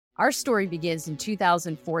Our story begins in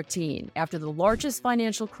 2014, after the largest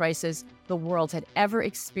financial crisis the world had ever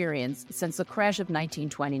experienced since the crash of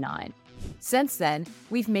 1929. Since then,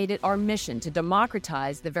 we've made it our mission to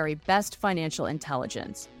democratize the very best financial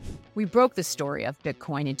intelligence. We broke the story of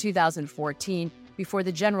Bitcoin in 2014 before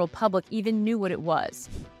the general public even knew what it was.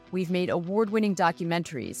 We've made award-winning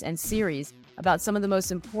documentaries and series about some of the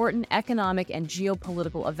most important economic and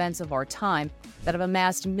geopolitical events of our time that have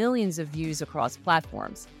amassed millions of views across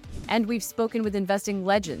platforms. And we've spoken with investing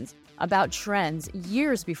legends about trends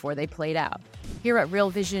years before they played out. Here at Real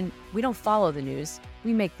Vision, we don't follow the news,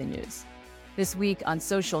 we make the news. This week on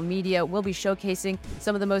social media, we'll be showcasing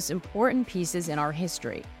some of the most important pieces in our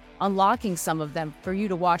history, unlocking some of them for you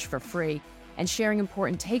to watch for free, and sharing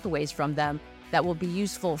important takeaways from them that will be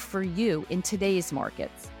useful for you in today's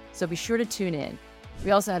markets. So be sure to tune in.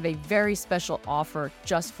 We also have a very special offer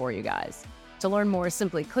just for you guys. To learn more,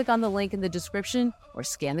 simply click on the link in the description or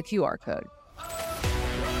scan the QR code.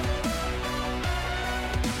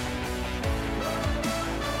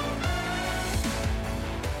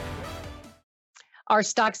 Our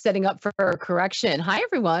stock's setting up for a correction. Hi,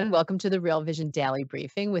 everyone. Welcome to the Real Vision Daily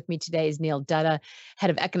Briefing. With me today is Neil Dutta,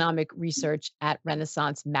 Head of Economic Research at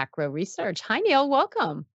Renaissance Macro Research. Hi, Neil.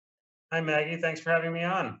 Welcome. Hi, Maggie. Thanks for having me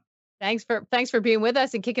on. Thanks for being with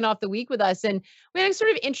us and kicking off the week with us. And we had a sort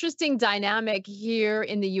of interesting dynamic here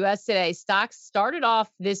in the U.S. today. Stocks started off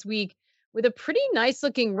this week with a pretty nice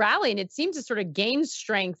looking rally, and it seemed to sort of gain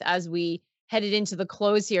strength as we headed into the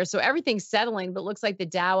close here. So everything's settling, but looks like the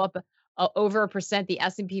Dow up over 1%, the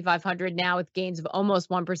S&P 500 now with gains of almost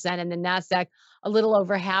 1%, and the Nasdaq a little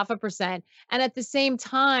over 0.5%. And at the same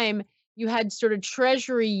time, you had sort of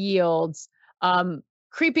Treasury yields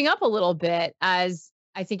creeping up a little bit as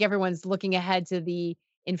I think everyone's looking ahead to the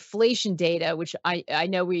inflation data, which I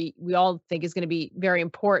know we all think is going to be very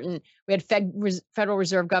important. We had Federal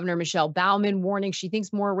Reserve Governor Michelle Baumann warning she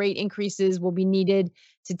thinks more rate increases will be needed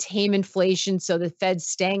to tame inflation. So the Fed's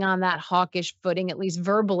staying on that hawkish footing, at least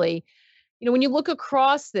verbally. You know, when you look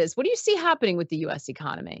across this, what do you see happening with the U.S.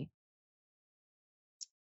 economy?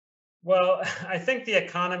 Well, I think the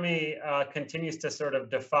economy continues to sort of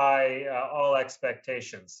defy all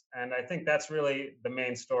expectations. And I think that's really the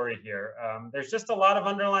main story here. There's just a lot of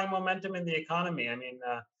underlying momentum in the economy. I mean,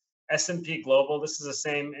 S&P Global, this is the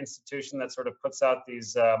same institution that sort of puts out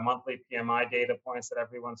these monthly PMI data points that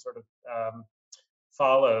everyone sort of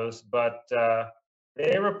follows. But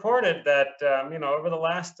they reported that, over the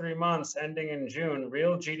last 3 months, ending in June,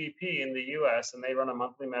 real GDP in the US, and they run a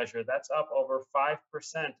monthly measure, that's up over 5%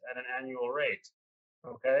 at an annual rate.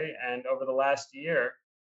 Okay. And over the last year,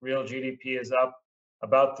 real GDP is up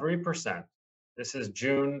about 3%. This is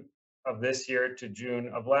June of this year to June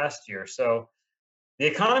of last year. So the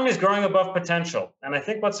economy is growing above potential. And I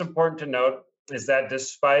think what's important to note is that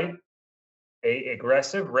despite an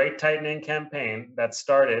aggressive rate tightening campaign that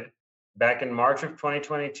started back in March of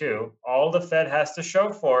 2022, all the Fed has to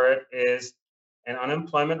show for it is an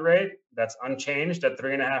unemployment rate that's unchanged at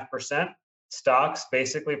 3.5%, stocks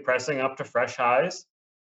basically pressing up to fresh highs,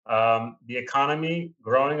 the economy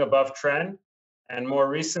growing above trend, and more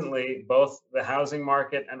recently, both the housing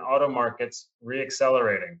market and auto markets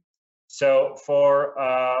reaccelerating. So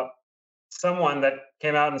for someone that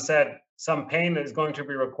came out and said some pain is going to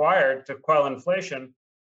be required to quell inflation,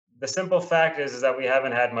 the simple fact is that we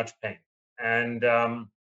haven't had much pain. And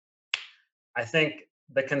I think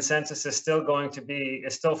the consensus is still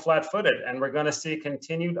still flat-footed, and we're going to see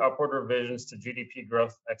continued upward revisions to GDP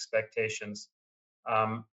growth expectations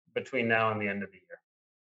between now and the end of the year.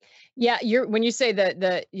 Yeah, when you say that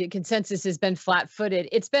the consensus has been flat-footed,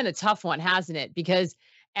 it's been a tough one, hasn't it? Because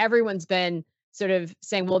everyone's been sort of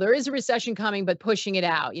saying, well, there is a recession coming, but pushing it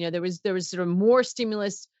out. You know, there was sort of more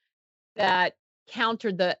stimulus that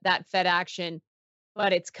countered that Fed action,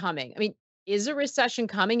 but it's coming. I mean, is a recession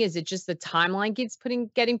coming? Is it just the timeline keeps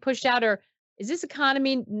getting pushed out, or is this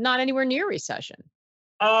economy not anywhere near recession?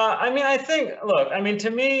 To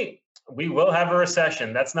me, we will have a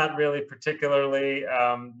recession. That's not really particularly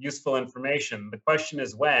useful information. The question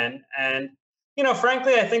is when. And,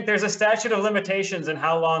 frankly, I think there's a statute of limitations in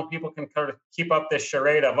how long people can sort of keep up this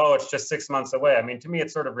charade of, oh, it's just 6 months away. I mean, to me,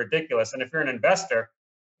 it's sort of ridiculous. And if you're an investor,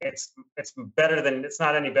 it's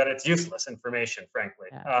not any better. It's useless information, frankly.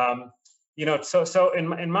 Yeah. So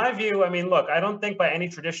in my view, I mean, look, I don't think by any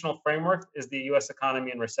traditional framework is the U.S. economy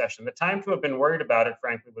in recession. The time to have been worried about it,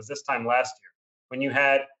 frankly, was this time last year when you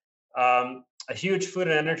had a huge food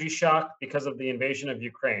and energy shock because of the invasion of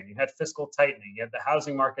Ukraine. You had fiscal tightening. You had the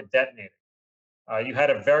housing market detonating. You had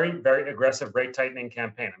a very, very aggressive rate tightening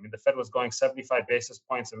campaign. I mean, the Fed was going 75 basis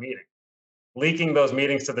points a meeting, leaking those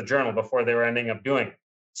meetings to the Journal before they were ending up doing it.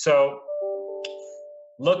 So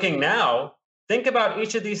looking now, think about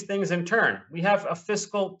each of these things in turn. We have a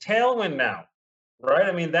fiscal tailwind now, right?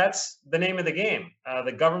 I mean, that's the name of the game.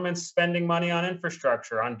 The government's spending money on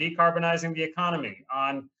infrastructure, on decarbonizing the economy,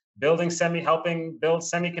 on helping build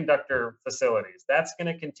semiconductor facilities. That's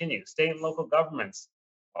going to continue. State and local governments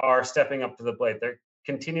are stepping up to the plate. They're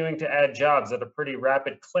continuing to add jobs at a pretty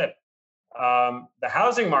rapid clip. The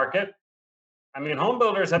housing market, I mean, home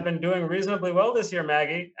builders have been doing reasonably well this year,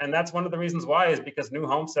 Maggie, and that's one of the reasons why is because new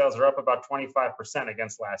home sales are up about 25%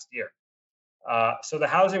 against last year. So the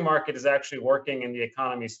housing market is actually working in the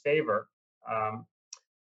economy's favor. Um,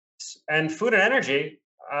 and food and energy,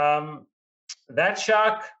 that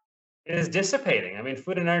shock is dissipating. I mean,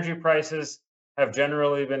 food and energy prices have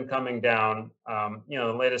generally been coming down,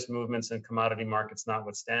 the latest movements in commodity markets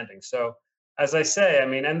notwithstanding. So, as I say, I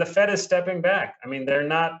mean, and the Fed is stepping back. I mean, they're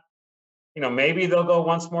not, maybe they'll go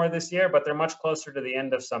once more this year, but they're much closer to the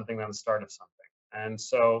end of something than the start of something. And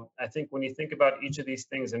so I think when you think about each of these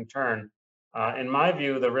things in turn, in my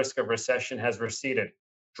view, the risk of recession has receded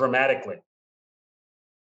dramatically.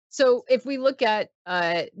 So if we look at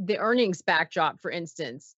the earnings backdrop, for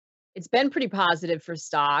instance, it's been pretty positive for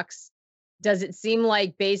stocks. Does it seem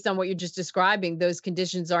like, based on what you're just describing, those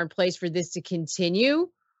conditions are in place for this to continue,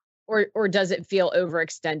 or does it feel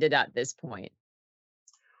overextended at this point?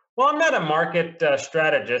 Well, I'm not a market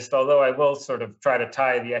strategist, although I will sort of try to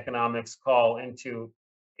tie the economics call into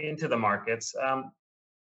the markets.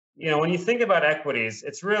 When you think about equities,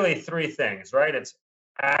 it's really three things, right? It's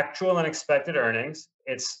actual and expected earnings,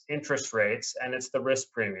 it's interest rates, and it's the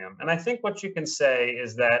risk premium. And I think what you can say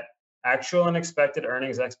is that actual and expected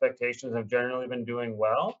earnings expectations have generally been doing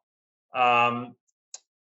well. Um,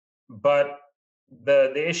 but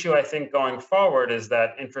the issue I think going forward is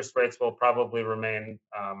that interest rates will probably remain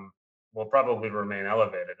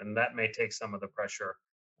elevated, and that may take some of the pressure,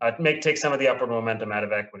 may take some of the upward momentum out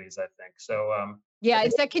of equities. I think so. I Yeah, think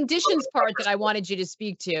it's that conditions part that I wanted you to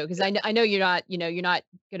speak to, because I know you're not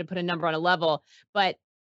going to put a number on a level, but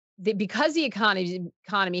because the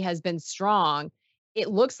economy has been strong, it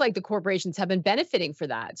looks like the corporations have been benefiting for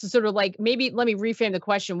that. So sort of like, maybe let me reframe the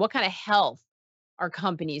question: what kind of health are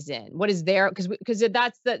companies in? What is their, because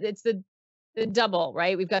that's the double,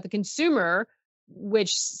 right? We've got the consumer,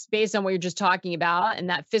 which, based on what you're just talking about, and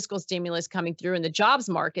that fiscal stimulus coming through, and the jobs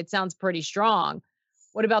market sounds pretty strong.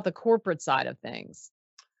 What about the corporate side of things?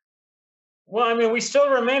 Well, I mean, we still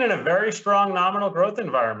remain in a very strong nominal growth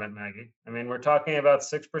environment, Maggie. I mean, we're talking about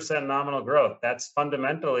 6% nominal growth. That's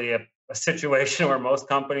fundamentally a situation where most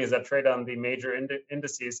companies that trade on the major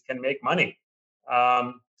indices can make money.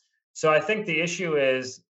 Um, so I think the issue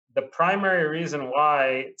is the primary reason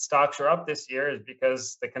why stocks are up this year is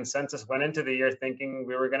because the consensus went into the year thinking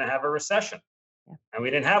we were going to have a recession, Yeah. and we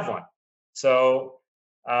didn't have one. So,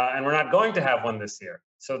 and we're not going to have one this year.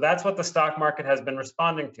 So that's what the stock market has been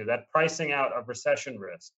responding to, that pricing out of recession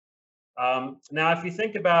risk. Now, if you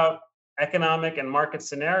think about economic and market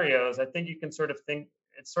scenarios, I think you can sort of think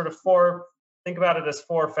about it as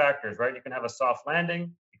four factors, right? You can have a soft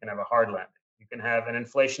landing, you can have a hard landing, you can have an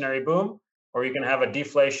inflationary boom, or you can have a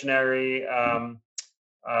deflationary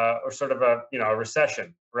or sort of a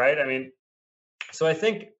recession, right? I mean, so I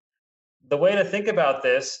think the way to think about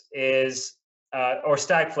this is, or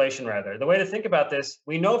stagflation rather, the way to think about this,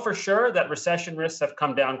 we know for sure that recession risks have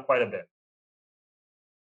come down quite a bit.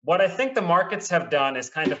 What I think the markets have done is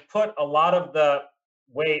kind of put a lot of the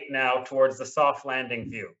weight now towards the soft landing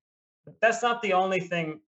view. But that's not the only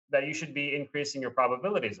thing that you should be increasing your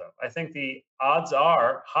probabilities of. I think the odds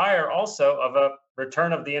are higher also of a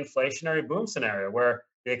return of the inflationary boom scenario where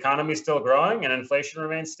the economy is still growing and inflation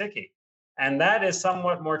remains sticky. And that is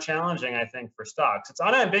somewhat more challenging, I think, for stocks. It's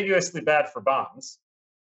unambiguously bad for bonds,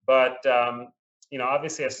 but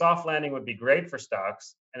obviously a soft landing would be great for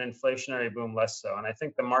stocks, an inflationary boom less so. And I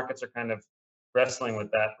think the markets are kind of wrestling with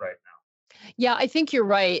that right now. Yeah, I think you're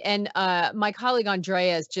right. And my colleague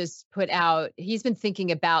Andreas just put out, he's been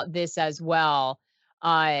thinking about this as well,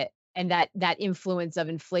 uh, and that influence of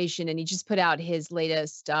inflation. And he just put out his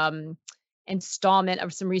latest installment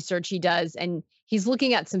of some research he does. And he's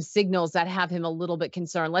looking at some signals that have him a little bit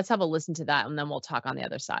concerned. Let's have a listen to that, and then we'll talk on the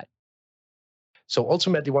other side. So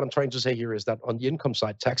ultimately, what I'm trying to say here is that on the income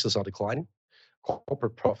side, taxes are declining.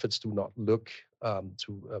 Corporate profits do not look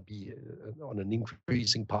to be on an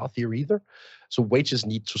increasing path here either. So wages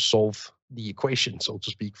need to solve the equation, so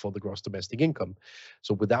to speak, for the gross domestic income.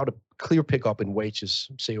 So without a clear pickup in wages,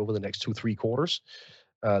 say over the next 2-3 quarters,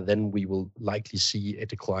 then we will likely see a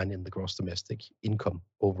decline in the gross domestic income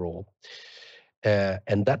overall.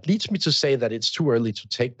 And that leads me to say that it's too early to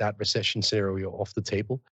take that recession scenario off the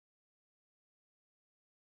table.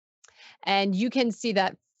 And you can see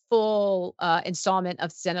that full installment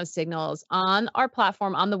of Steno Signals on our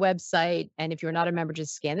platform, on the website. And if you're not a member,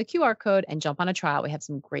 just scan the QR code and jump on a trial. We have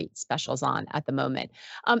some great specials on at the moment.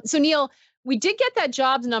 So, Neil, we did get that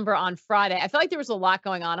jobs number on Friday. I felt like there was a lot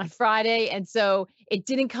going on Friday. And so it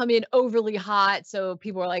didn't come in overly hot. So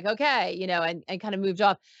people were like, okay, and kind of moved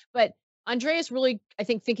off. But Andreas really, I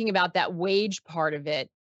think, thinking about that wage part of it.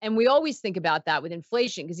 And we always think about that with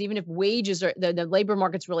inflation, because even if wages are the labor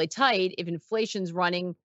market's really tight, if inflation's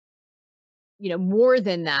running, more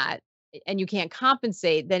than that, and you can't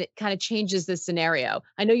compensate, then it kind of changes the scenario.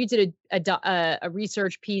 I know you did a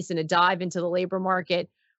research piece and a dive into the labor market.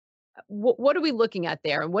 What are we looking at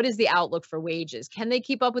there, and what is the outlook for wages? Can they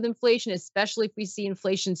keep up with inflation, especially if we see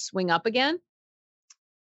inflation swing up again?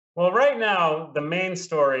 Well, right now, the main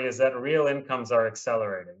story is that real incomes are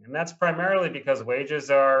accelerating. And that's primarily because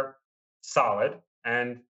wages are solid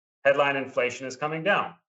and headline inflation is coming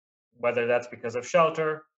down, whether that's because of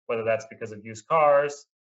shelter, whether that's because of used cars,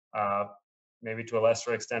 uh, maybe to a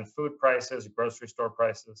lesser extent, food prices, grocery store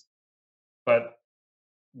prices. But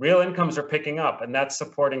real incomes are picking up, and that's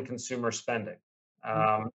supporting consumer spending.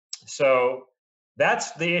 Um, so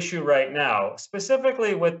that's the issue right now,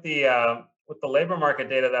 specifically with the labor market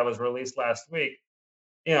data that was released last week.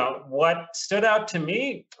 What stood out to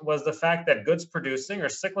me was the fact that goods producing or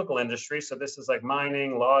cyclical industries, so this is like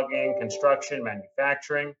mining, logging, construction,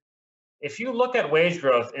 manufacturing. If you look at wage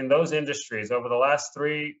growth in those industries over the last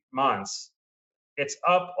 3 months, it's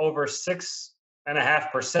up over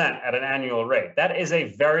 6.5% at an annual rate. That is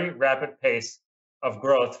a very rapid pace of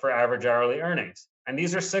growth for average hourly earnings. And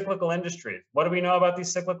these are cyclical industries. What do we know about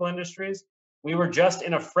these cyclical industries? We were just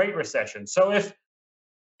in a freight recession. So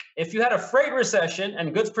if you had a freight recession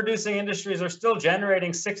and goods producing industries are still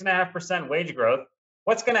generating 6.5% wage growth,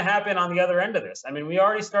 what's going to happen on the other end of this? I mean, we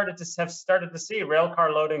already started to see rail car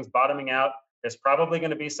loadings bottoming out. There's probably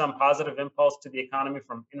going to be some positive impulse to the economy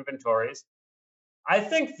from inventories. I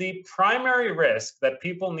think the primary risk that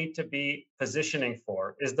people need to be positioning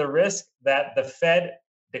for is the risk that the Fed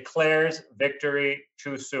declares victory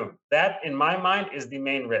too soon. That, in my mind, is the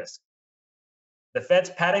main risk. The Fed's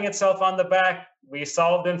patting itself on the back. We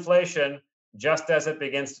solved inflation just as it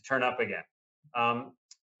begins to turn up again.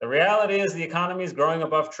 The reality is the economy is growing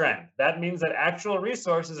above trend. That means that actual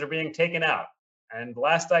resources are being taken out. And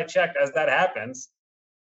last I checked, as that happens,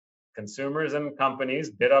 consumers and companies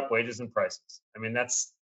bid up wages and prices. I mean,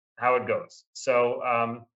 that's how it goes. So,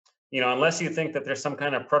 unless you think that there's some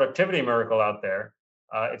kind of productivity miracle out there,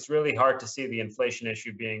 it's really hard to see the inflation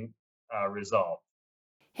issue being resolved.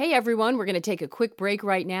 Hey everyone, we're going to take a quick break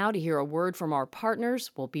right now to hear a word from our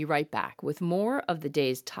partners. We'll be right back with more of the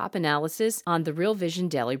day's top analysis on the Real Vision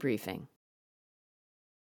Daily Briefing.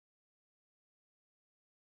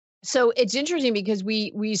 So it's interesting because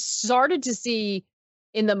we started to see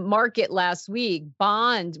in the market last week,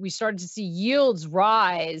 we started to see yields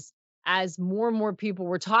rise as more and more people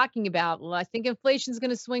were talking about, well, I think inflation's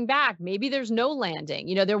going to swing back. Maybe there's no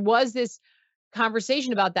landing. There was this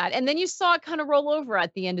conversation about that. And then you saw it kind of roll over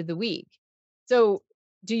at the end of the week. So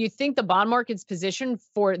do you think the bond market's positioned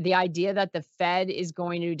for the idea that the Fed is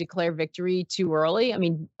going to declare victory too early? I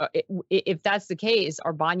mean, if that's the case,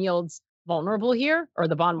 are bond yields vulnerable here, or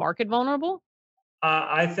the bond market vulnerable?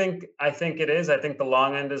 I think it is. I think the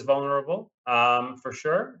long end is vulnerable, for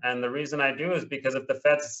sure. And the reason I do is because if the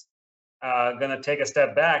Fed's going to take a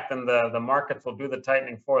step back, then the markets will do the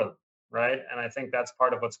tightening for them, right? And I think that's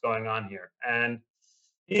part of what's going on here. And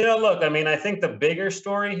look, I mean, I think the bigger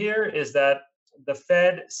story here is that the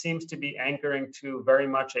Fed seems to be anchoring to very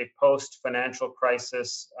much a post-financial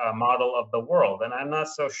crisis model of the world, and I'm not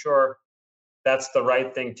so sure that's the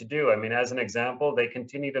right thing to do. I mean, as an example, they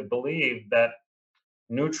continue to believe that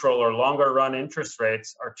neutral or longer run interest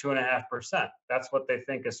rates are 2.5%. That's what they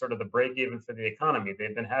think is sort of the break even for the economy.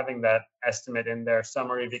 They've been having that estimate in their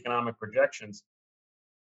summary of economic projections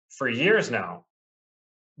for years now.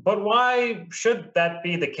 But why should that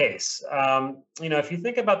be the case? If you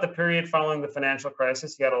think about the period following the financial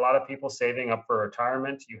crisis, you had a lot of people saving up for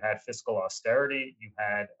retirement. You had fiscal austerity. You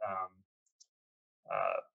had, uh,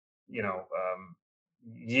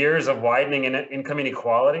 years of widening income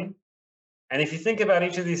inequality. And if you think about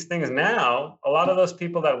each of these things now, a lot of those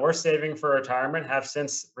people that were saving for retirement have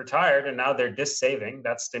since retired, and now they're dis-saving.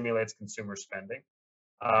 That stimulates consumer spending.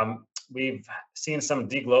 We've seen some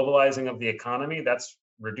deglobalizing of the economy. That's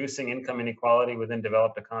reducing income inequality within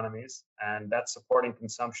developed economies, and that's supporting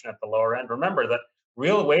consumption at the lower end. Remember that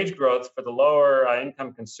real wage growth for the lower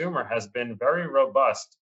income consumer has been very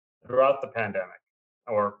robust throughout the pandemic,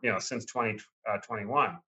 or since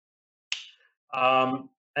 2021.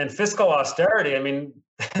 And fiscal austerity, I mean,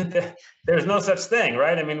 there's no such thing,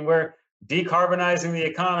 right? I mean, we're decarbonizing the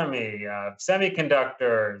economy,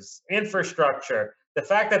 semiconductors, infrastructure. The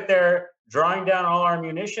fact that they're drawing down all our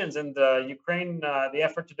munitions in the Ukraine, the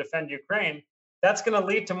effort to defend Ukraine, that's going to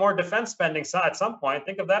lead to more defense spending at some point.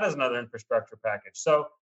 Think of that as another infrastructure package. So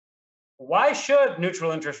why should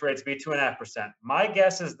neutral interest rates be 2.5%? My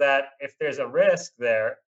guess is that if there's a risk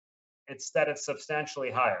there, it's that it's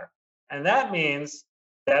substantially higher. And that means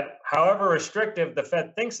that however restrictive the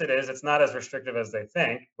Fed thinks it is, it's not as restrictive as they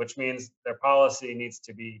think, which means their policy rate needs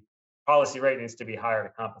to be higher to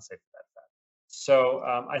compensate for that fact. So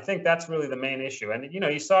I think that's really the main issue. And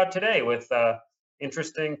you saw it today with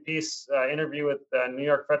interesting interview with New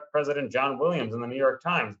York Fed President John Williams in the New York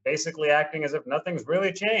Times, basically acting as if nothing's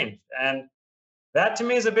really changed. And that to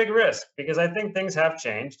me is a big risk because I think things have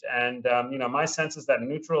changed. And, my sense is that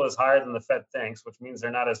neutral is higher than the Fed thinks, which means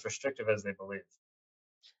they're not as restrictive as they believe.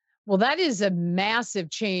 Well, that is a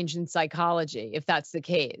massive change in psychology, if that's the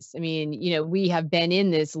case. I mean, we have been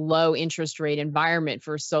in this low interest rate environment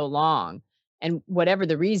for so long. And whatever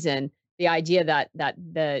the reason, the idea that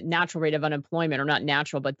the natural rate of unemployment, or not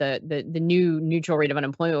natural, but the new neutral rate of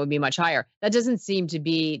unemployment would be much higher. That doesn't seem to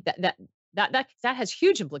be that has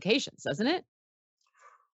huge implications, doesn't it?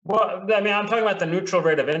 Well, I mean, I'm talking about the neutral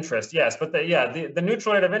rate of interest, yes, but the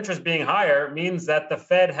neutral rate of interest being higher means that the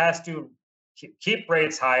Fed has to keep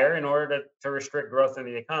rates higher in order to restrict growth in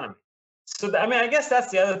the economy. So, I mean, I guess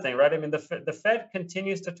that's the other thing, right? I mean, the Fed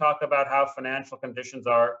continues to talk about how financial conditions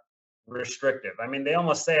are restrictive. I mean, they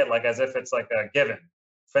almost say it like as if it's like a given.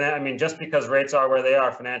 I mean, just because rates are where they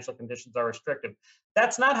are, financial conditions are restrictive.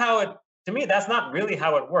 That's not to me, that's not really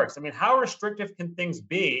how it works. I mean, how restrictive can things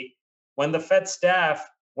be when the Fed staff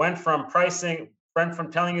went from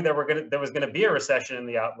telling you there was going to be a recession in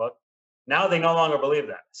the outlook? Now they no longer believe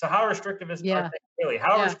that. So how restrictive are things really?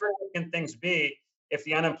 How restrictive can things be if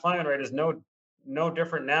the unemployment rate is no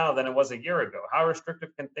different now than it was a year ago? How restrictive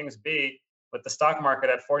can things be with the stock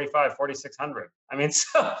market at 4,600? I mean,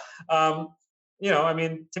 so I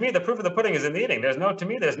mean, to me, the proof of the pudding is in the eating. There's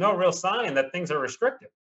no real sign that things are restrictive.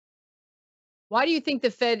 Why do you think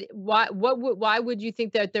the Fed? Why would you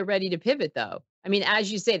think that they're ready to pivot though? I mean,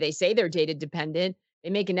 as you say, they say they're data dependent.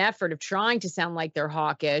 They make an effort of trying to sound like they're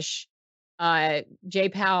hawkish. Jay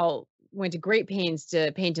Powell went to great pains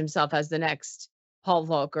to paint himself as the next Paul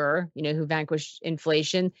Volcker, who vanquished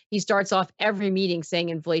inflation. He starts off every meeting saying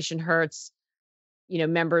inflation hurts,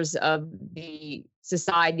 members of the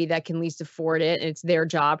society that can least afford it. And it's their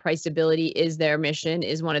job. Price stability is their mission,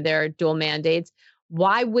 is one of their dual mandates.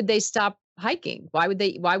 Why would they stop hiking? Why would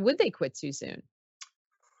they quit too soon?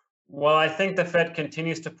 Well, I think the Fed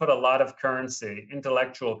continues to put a lot of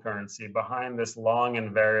intellectual currency, behind this long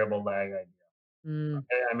and variable lag idea.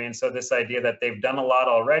 Okay? I mean, so this idea that they've done a lot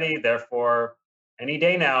already, therefore, any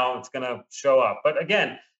day now, it's going to show up. But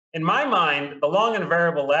again, in my mind, the long and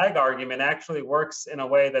variable lag argument actually works in a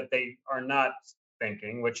way that they are not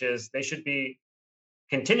thinking, which is they should be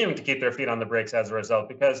continuing to keep their feet on the brakes as a result.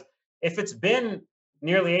 Because if it's been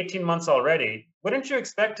nearly 18 months already, wouldn't you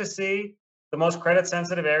expect to see the most credit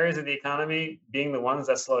sensitive areas of the economy being the ones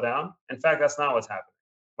that slow down? In fact, that's not what's happening.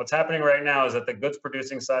 What's happening right now is that the goods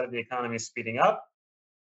producing side of the economy is speeding up.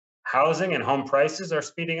 Housing and home prices are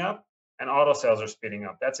speeding up, and auto sales are speeding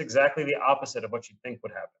up. That's exactly the opposite of what you'd think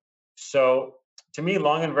would happen. So to me,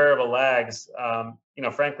 long and variable lags,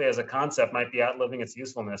 frankly, as a concept might be outliving its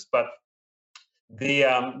usefulness. But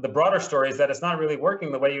the broader story is that it's not really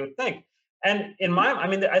working the way you would think. And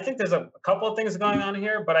I think there's a couple of things going on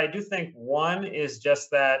here, but I do think one is just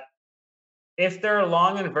that if there are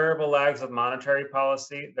long and variable lags with monetary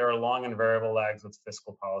policy, there are long and variable lags with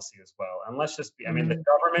fiscal policy as well. And let's just I mean, the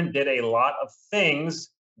government did a lot of things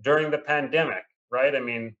during the pandemic, right? I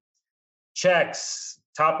mean, checks,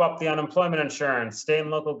 top up the unemployment insurance, state and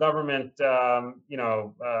local government,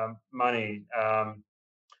 money,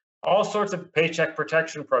 all sorts of paycheck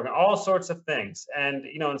protection program, all sorts of things. And,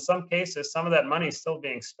 in some cases, some of that money is still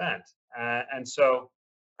being spent. And so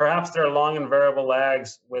perhaps there are long and variable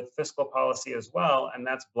lags with fiscal policy as well. And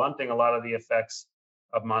that's blunting a lot of the effects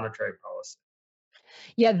of monetary policy.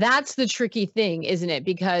 Yeah, that's the tricky thing, isn't it?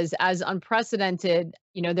 Because as unprecedented,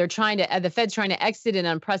 the Fed's trying to exit an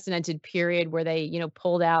unprecedented period where they,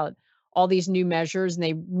 pulled out all these new measures and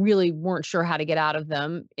they really weren't sure how to get out of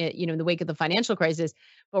them, in the wake of the financial crisis.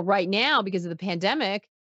 But right now, because of the pandemic,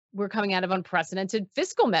 we're coming out of unprecedented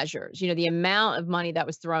fiscal measures, the amount of money that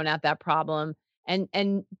was thrown at that problem. And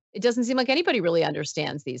it doesn't seem like anybody really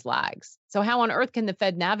understands these lags. So how on earth can the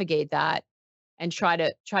Fed navigate that and try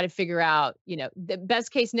to figure out, the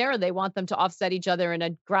best case scenario? They want them to offset each other in a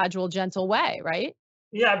gradual, gentle way, right?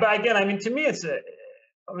 Yeah, but again, I mean, to me,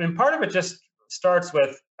 I mean, part of it just starts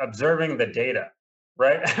with observing the data,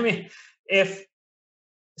 right? I mean, if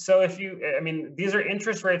if you, I mean, these are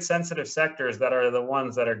interest rate sensitive sectors that are the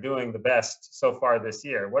ones that are doing the best so far this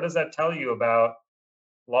year. What does that tell you about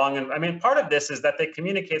long? And I mean, part of this is that they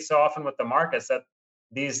communicate so often with the markets that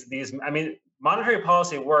I mean, monetary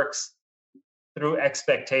policy works through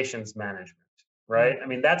expectations management, Mm. right? I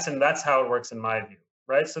mean, that's how it works in my view,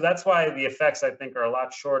 right? So that's why the effects I think are a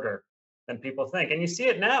lot shorter than people think. And you see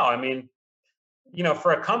it now. I mean,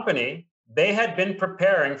 for a company, they had been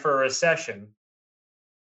preparing for a recession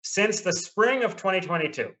since the spring of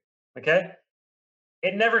 2022. Okay?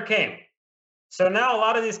 It never came. So now a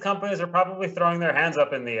lot of these companies are probably throwing their hands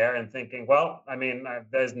up in the air and thinking, well, I mean,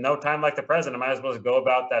 there's no time like the present. I might as well just go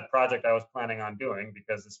about that project I was planning on doing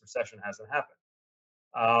because this recession hasn't happened.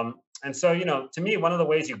 And so, to me, one of the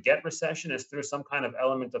ways you get recession is through some kind of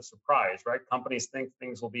element of surprise, right? Companies think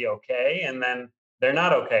things will be okay, and then they're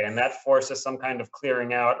not okay. And that forces some kind of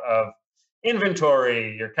clearing out of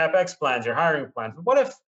inventory, your CapEx plans, your hiring plans. But what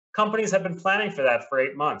if companies have been planning for that for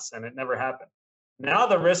 8 months and it never happened? Now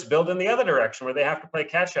the risks build in the other direction where they have to play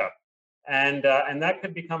catch up. And that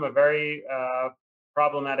could become a very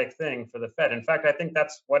problematic thing for the Fed. In fact, I think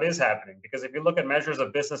that's what is happening because if you look at measures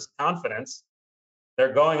of business confidence,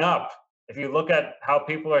 they're going up. If you look at how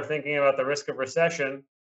people are thinking about the risk of recession,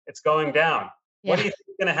 it's going down. What do Yeah. you think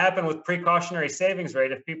is going to happen with precautionary savings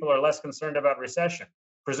rate if people are less concerned about recession?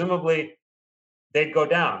 Presumably, they'd go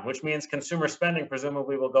down, which means consumer spending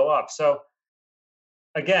presumably will go up. So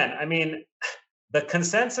again, I mean, the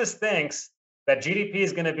consensus thinks that GDP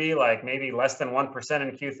is going to be like maybe less than 1%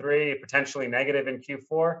 in Q3, potentially negative in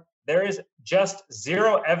Q4. There is just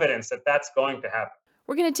zero evidence that that's going to happen.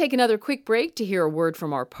 We're going to take another quick break to hear a word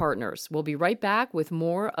from our partners. We'll be right back with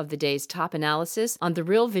more of the day's top analysis on the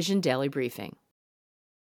Real Vision Daily Briefing.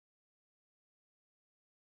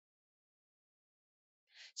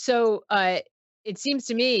 So it seems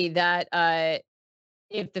to me that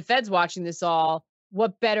if the Fed's watching this all,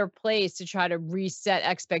 what better place to try to reset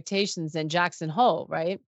expectations than Jackson Hole,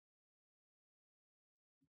 right?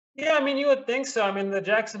 Yeah, I mean, you would think so. I mean, the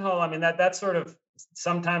Jackson Hole, I mean, that's sort of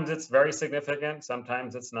sometimes it's very significant,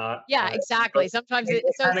 sometimes it's not. Yeah, So exactly. Sometimes it, it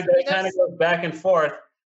it so kind of for it kind of those. goes back and forth.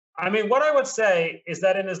 I mean, what I would say is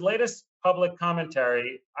that in his latest public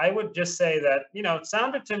commentary, I would just say that it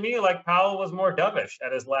sounded to me like Powell was more dovish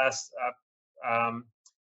at his last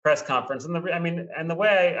press conference, and the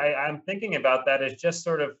way I'm thinking about that is just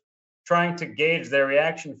sort of trying to gauge their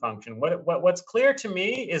reaction function. What's clear to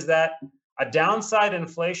me is that a downside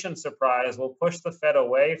inflation surprise will push the Fed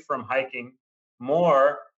away from hiking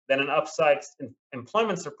more than an upside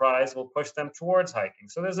employment surprise will push them towards hiking.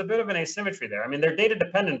 So there's a bit of an asymmetry there. I mean, they're data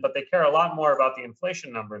dependent, but they care a lot more about the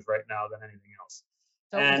inflation numbers right now than anything else.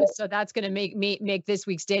 And So that's going to make this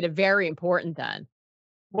week's data very important then.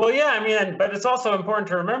 well, yeah, I mean, but it's also important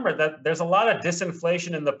to remember that there's a lot of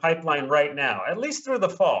disinflation in the pipeline right now, at least through the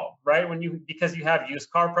fall, right? Because you have used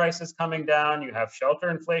car prices coming down, you have shelter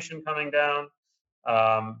inflation coming down.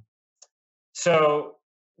 Um, so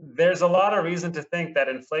there's a lot of reason to think that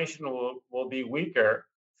inflation will be weaker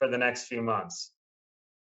for the next few months.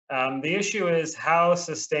 The issue is how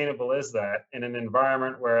sustainable is that in an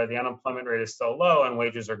environment where the unemployment rate is so low and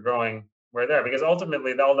wages are growing where they're? Because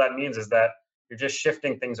ultimately, all that means is that you're just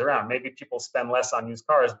shifting things around. Maybe people spend less on used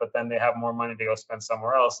cars, but then they have more money to go spend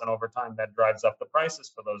somewhere else, and over time, that drives up the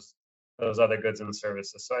prices for those other goods and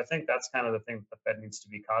services. So I think that's kind of the thing that the Fed needs to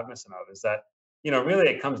be cognizant of is that really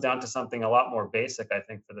it comes down to something a lot more basic. I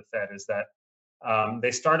think for the Fed is that they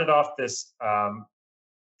started off this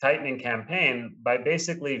tightening campaign by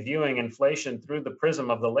basically viewing inflation through the prism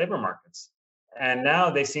of the labor markets. And now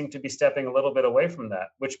they seem to be stepping a little bit away from that,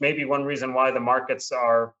 which may be one reason why the markets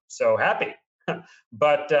are so happy.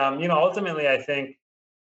 But ultimately, I think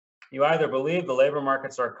you either believe the labor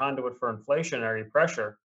markets are a conduit for inflationary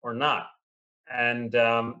pressure or not. And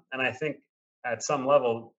I think at some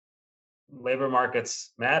level, labor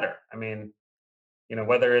markets matter. I mean,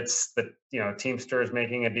 whether it's the Teamsters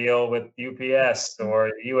making a deal with UPS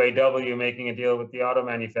or UAW making a deal with the auto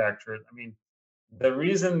manufacturers. I mean, the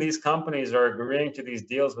reason these companies are agreeing to these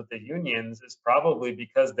deals with the unions is probably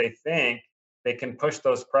because they think they can push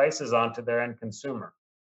those prices onto their end consumer.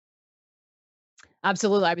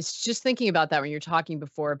 Absolutely. I was just thinking about that when you're talking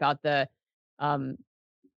before about the um,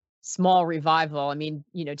 small revival. I mean,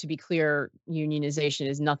 to be clear, unionization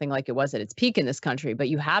is nothing like it was at its peak in this country, but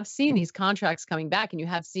you have seen these contracts coming back and you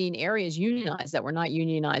have seen areas unionized that were not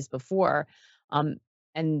unionized before. Um,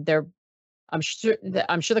 and they're I'm sure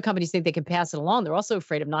the companies think they can pass it along. They're also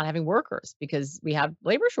afraid of not having workers because we have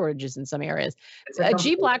labor shortages in some areas. It's a G.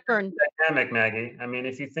 completely Blackburn. dynamic, Maggie. I mean,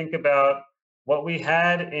 if you think about what we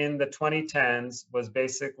had in the 2010s was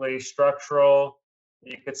basically structural,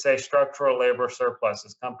 you could say structural labor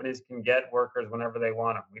surpluses. Companies can get workers whenever they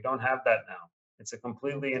want them. We don't have that now. It's a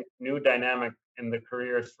completely new dynamic in the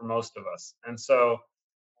careers for most of us. And so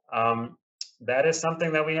um, that is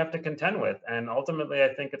something that we have to contend with. And ultimately,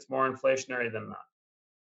 I think it's more inflationary than not.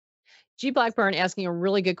 G. Blackburn asking a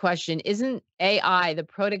really good question. Isn't AI the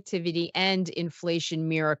productivity and inflation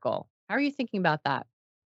miracle? How are you thinking about that?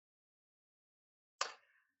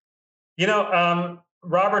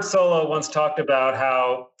 Robert Solow once talked about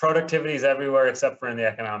how productivity is everywhere except for in the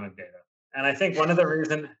economic data. And I think one of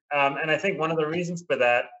the reasons for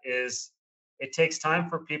that is it takes time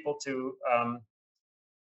for people to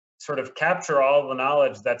sort of capture all the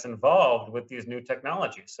knowledge that's involved with these new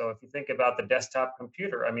technologies. So if you think about the desktop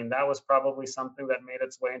computer, I mean, that was probably something that made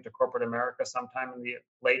its way into corporate America sometime in the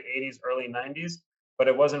late 80s, early 90s, but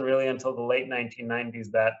it wasn't really until the late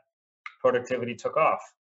 1990s that productivity took off.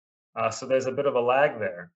 So there's a bit of a lag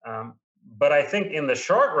there. But I think in the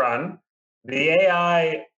short run, the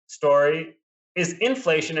AI story is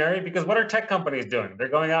inflationary because what are tech companies doing? They're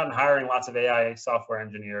going out and hiring lots of AI software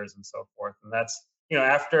engineers and so forth. And that's,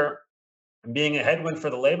 after being a headwind for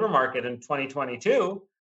the labor market in 2022,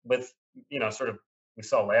 with, sort of, we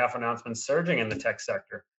saw layoff announcements surging in the tech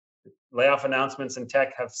sector. Layoff announcements in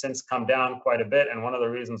tech have since come down quite a bit. And one of the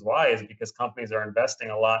reasons why is because companies are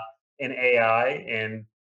investing a lot in AI, in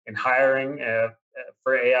hiring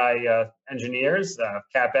for AI engineers,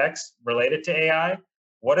 CapEx related to AI.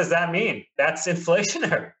 What does that mean? That's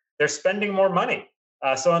inflationary. They're spending more money.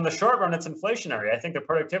 So in the short run, it's inflationary. I think the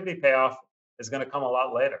productivity payoff is going to come a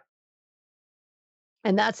lot later.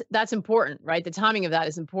 And that's important, right? The timing of that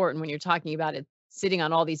is important when you're talking about it sitting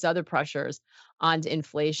on all these other pressures onto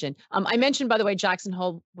inflation. I mentioned, by the way, Jackson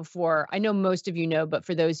Hole before. I know most of you know, but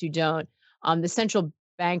for those who don't, the central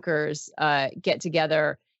bankers get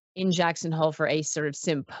together in Jackson Hole for a sort of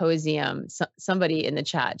symposium. Somebody in the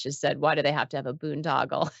chat just said, "Why do they have to have a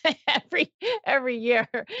boondoggle every year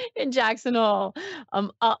in Jackson Hole?"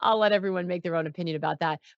 I'll let everyone make their own opinion about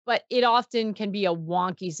that, but it often can be a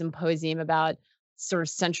wonky symposium about sort of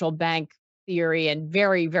central bank theory and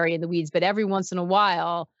very, very in the weeds. But every once in a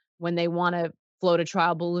while, when they want to float a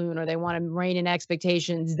trial balloon or they want to rein in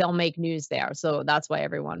expectations, they'll make news there. So that's why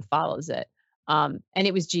everyone follows it. And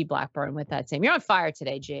it was G. Blackburn with that same. You're on fire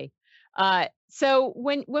today, G. So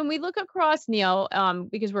when we look across, Neil,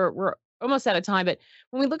 because we're almost out of time, but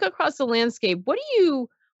when we look across the landscape, what's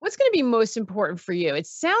going to be most important for you? It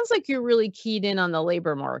sounds like you're really keyed in on the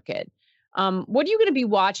labor market. What are you going to be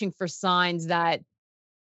watching for signs that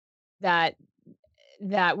that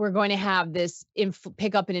we're going to have this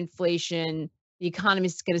pickup in inflation, the economy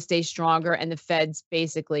is going to stay stronger, and the Fed's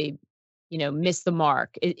basically, missed the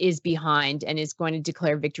mark, is behind, and is going to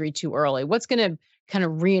declare victory too early? What's going to kind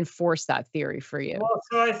of reinforce that theory for you? Well,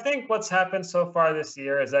 so I think what's happened so far this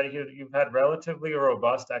year is that you've had relatively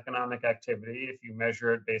robust economic activity if you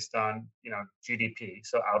measure it based on, GDP,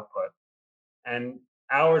 so output. And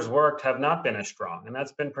hours worked have not been as strong, and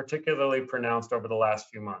that's been particularly pronounced over the last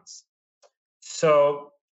few months.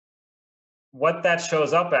 So what that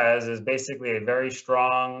shows up as is basically a very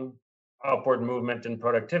strong upward movement in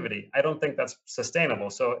productivity. I don't think that's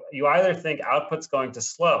sustainable. So you either think output's going to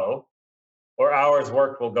slow or hours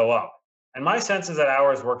worked will go up. And my sense is that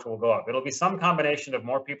hours worked will go up. It'll be some combination of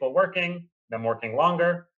more people working, them working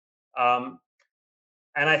longer. And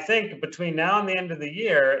I think between now and the end of the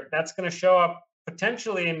year, that's going to show up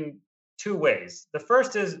potentially in two ways. The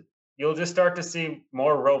first is you'll just start to see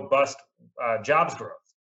more robust jobs growth.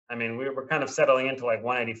 I mean, we're kind of settling into like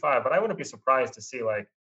 185, but I wouldn't be surprised to see like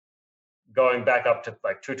going back up to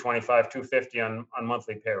like 225, 250 on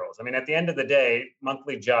monthly payrolls. I mean, at the end of the day,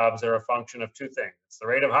 monthly jobs are a function of two things. It's the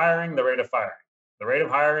rate of hiring, the rate of firing. The rate of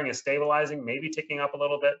hiring is stabilizing, maybe ticking up a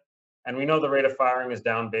little bit. And we know the rate of firing is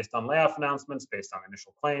down based on layoff announcements, based on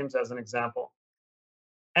initial claims, as an example.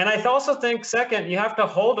 And I also think, second, you have to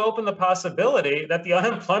hold open the possibility that the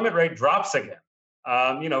unemployment rate drops again.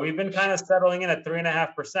 We've been kind of settling in at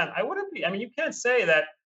 3.5%. You can't say that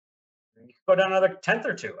you could go down another tenth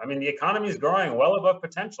or two. I mean, the economy is growing well above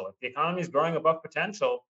potential. If the economy is growing above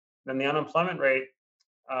potential, then the unemployment rate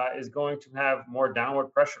is going to have more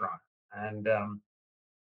downward pressure on it.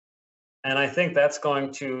 And I think that's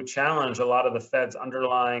going to challenge a lot of the Fed's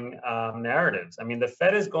underlying narratives. I mean, the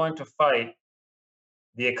Fed is going to fight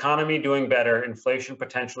the economy doing better, inflation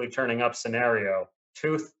potentially turning up scenario,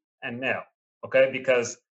 tooth and nail, okay?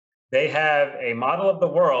 Because they have a model of the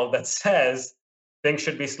world that says things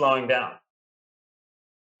should be slowing down.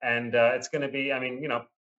 And it's going to be, I mean,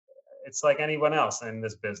 it's like anyone else in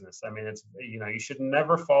this business. I mean, it's, you should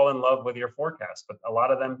never fall in love with your forecast, but a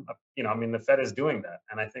lot of them, I mean, the Fed is doing that.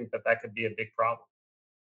 And I think that could be a big problem.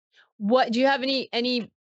 What do you have any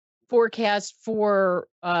forecast for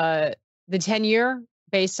the 10-year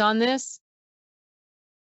based on this?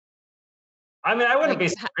 I mean, I wouldn't be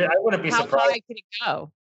How surprised. high could it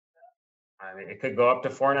go? I mean, it could go up to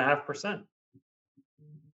 4.5%.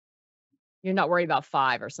 You're not worried about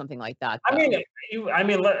 5 or something like that, I mean, though.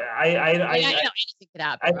 look, Anything could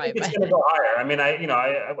happen, I think right? it's going to go higher. I mean,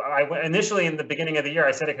 I initially in the beginning of the year,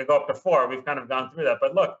 I said it could go up to 4. We've kind of gone through that.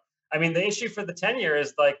 But look, I mean, the issue for the 10-year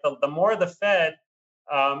is like the more the Fed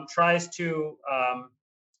tries to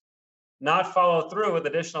not follow through with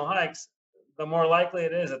additional hikes, the more likely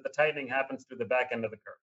it is that the tightening happens through the back end of the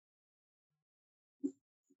curve.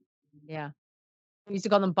 Yeah. We used to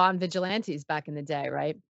call them bond vigilantes back in the day,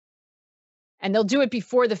 right? And they'll do it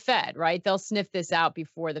before the Fed, right? They'll sniff this out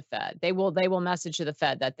before the Fed. They will message to the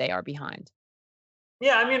Fed that they are behind.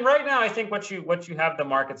 Yeah, I mean, right now, I think what you have the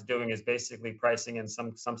markets doing is basically pricing in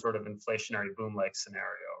some sort of inflationary boom-like scenario,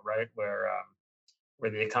 right? Where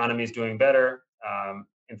the economy is doing better,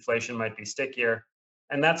 inflation might be stickier,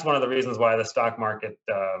 and that's one of the reasons why the stock market,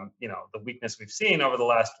 the weakness we've seen over the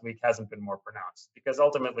last week hasn't been more pronounced. Because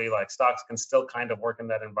ultimately, like stocks can still kind of work in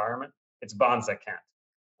that environment. It's bonds that can't.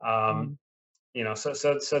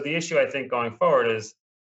 So the issue I think going forward is,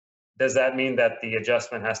 does that mean that the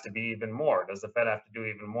adjustment has to be even more? Does the Fed have to do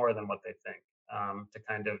even more than what they think to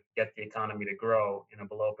kind of get the economy to grow in a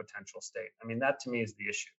below potential state? I mean, that to me is the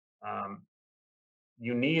issue.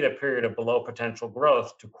 You need a period of below potential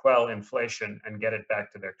growth to quell inflation and get it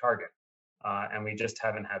back to their target. And we just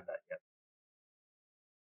haven't had that yet.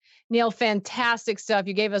 Neil, fantastic stuff.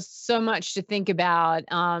 You gave us so much to think about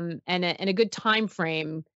and a good time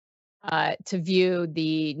frame to view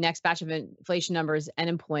the next batch of inflation numbers and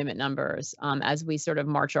employment numbers as we sort of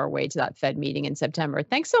march our way to that Fed meeting in September.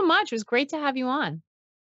 Thanks so much. It was great to have you on.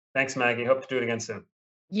 Thanks, Maggie. Hope to do it again soon.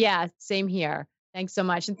 Yeah, same here. Thanks so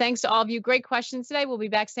much. And thanks to all of you. Great questions today. We'll be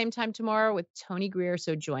back same time tomorrow with Tony Greer.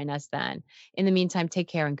 So join us then. In the meantime, take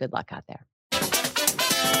care and good luck out there.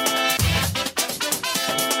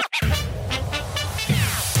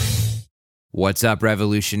 What's up,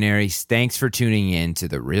 revolutionaries? Thanks for tuning in to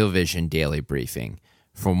the Real Vision Daily Briefing.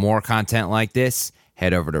 For more content like this,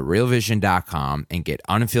 head over to realvision.com and get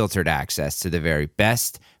unfiltered access to the very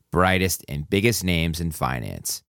best, brightest, and biggest names in finance.